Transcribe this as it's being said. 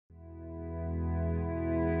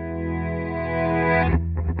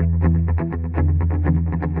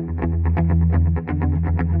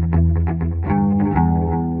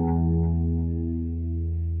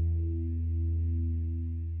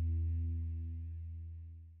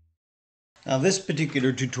Now this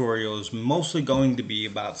particular tutorial is mostly going to be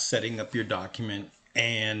about setting up your document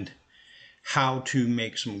and how to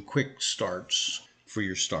make some quick starts for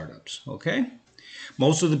your startups, okay?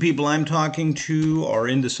 Most of the people I'm talking to are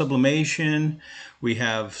into sublimation. We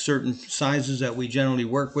have certain sizes that we generally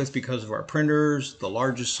work with because of our printers. The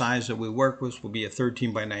largest size that we work with will be a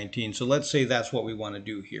 13 by 19. So let's say that's what we want to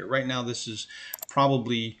do here. Right now this is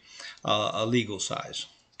probably a legal size.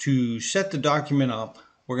 To set the document up,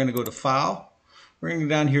 we're going to go to File. We're going to go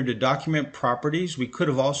down here to Document Properties. We could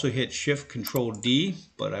have also hit Shift Control D,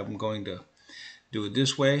 but I'm going to do it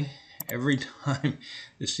this way. Every time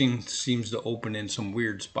this thing seems to open in some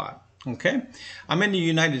weird spot. Okay, I'm in the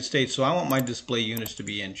United States, so I want my display units to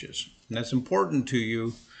be inches. And that's important to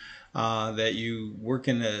you that you work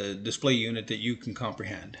in a display unit that you can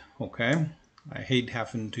comprehend. Okay, I hate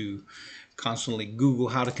having to constantly Google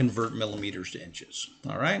how to convert millimeters to inches.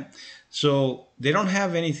 All right, so they don't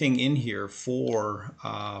have anything in here for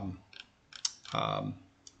the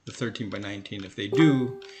 13 by 19. If they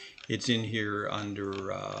do, it's in here under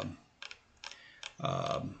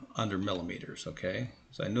millimeters. Okay,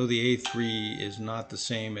 so I know the A3 is not the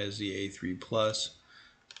same as the A3 plus,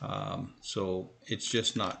 so it's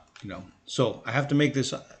just not, so I have to make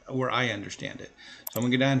this where I understand it. So I'm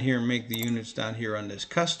gonna go down here and make the units down here on this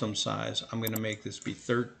custom size. I'm gonna make this be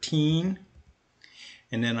 13,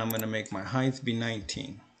 and then I'm gonna make my height be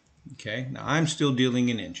 19. Okay, now I'm still dealing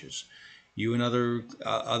in inches. You in other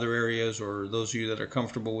areas, or those of you that are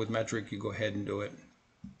comfortable with metric, you go ahead and do it.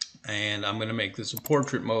 And I'm going to make this a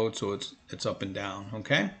portrait mode, so it's up and down.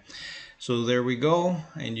 Okay, so there we go.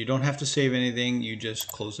 And you don't have to save anything, you just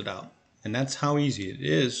close it out. And that's how easy it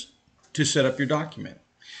is to set up your document.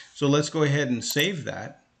 So let's go ahead and save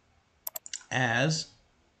that as,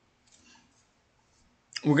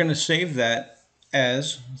 we're going to save that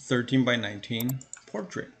as 13 by 19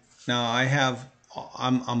 portrait. Now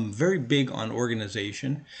I'm very big on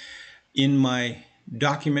organization. In my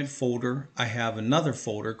document folder, I have another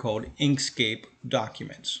folder called Inkscape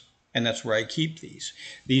Documents, and that's where I keep these.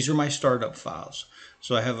 These are my startup files.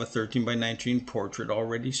 So I have a 13 by 19 portrait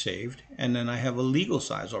already saved, and then I have a legal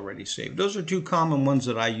size already saved. Those are two common ones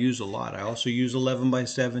that I use a lot. I also use 11 by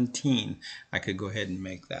 17. I could go ahead and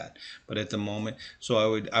make that, but at the moment, so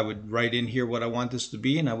I would write in here what I want this to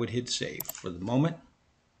be, and I would hit save. For the moment,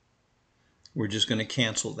 we're just going to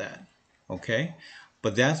cancel that. Okay,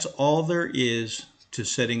 but that's all there is to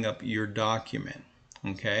setting up your document.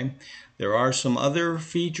 Okay, there are some other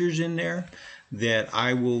features in there that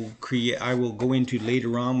I will go into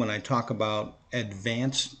later on when I talk about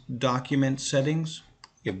advanced document settings.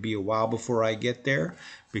 It'll be a while before I get there,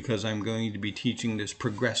 because I'm going to be teaching this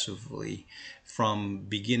progressively from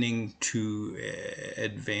beginning to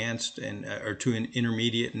advanced, and or to an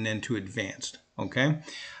intermediate, and then to advanced. Okay,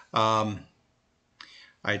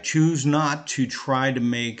 I choose not to try to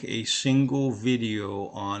make a single video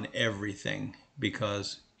on everything,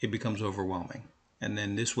 because it becomes overwhelming. And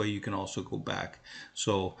then this way you can also go back.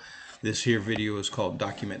 So this here video is called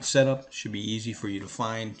Document Setup. Should be easy for you to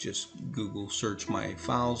find. Just Google search my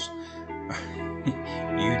files,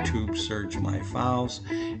 YouTube search my files,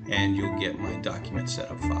 and you'll get my Document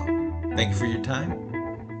Setup file. Thank you for your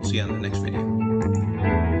time. See you on the next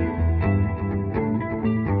video.